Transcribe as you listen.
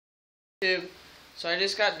So I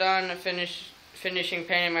just got done finishing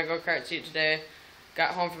painting my go-kart seat today.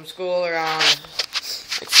 Got home from school around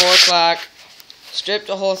like 4 o'clock. Stripped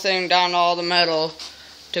the whole thing down to all the metal.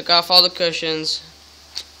 Took off all the cushions.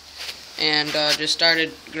 And just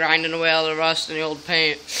started grinding away all the rust and the old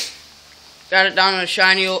paint. Got it down to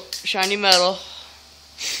shiny metal.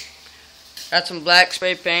 Got some black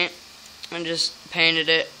spray paint and just painted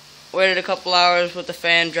it. Waited a couple hours with the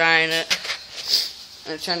fan drying it.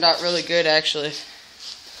 And it turned out really good, actually.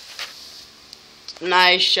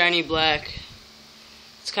 Nice shiny black.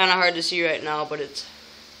 It's kind of hard to see right now, but it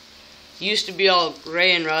used to be all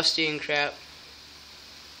gray and rusty and crap.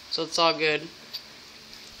 So it's all good.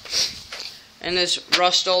 And this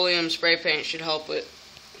Rust-Oleum spray paint should help it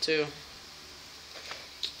too.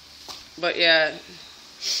 But yeah.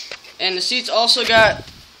 And the seat's also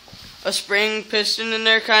got a spring piston in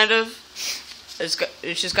there, kind of. It's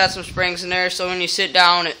just got some springs in there, so when you sit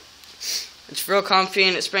down, it's real comfy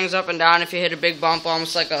and it springs up and down if you hit a big bump,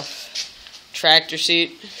 almost like a tractor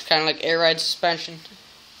seat, kind of like air ride suspension.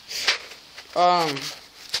 I'll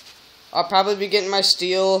probably be getting my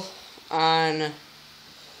steel on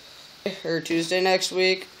Tuesday next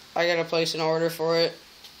week. I gotta place an order for it.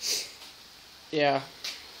 Yeah,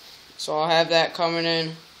 so I'll have that coming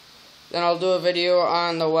in. Then I'll do a video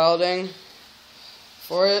on the welding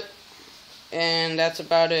for it. And that's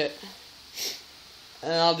about it.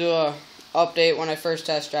 And I'll do a update when I first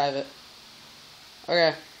test drive it.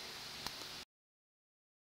 Okay.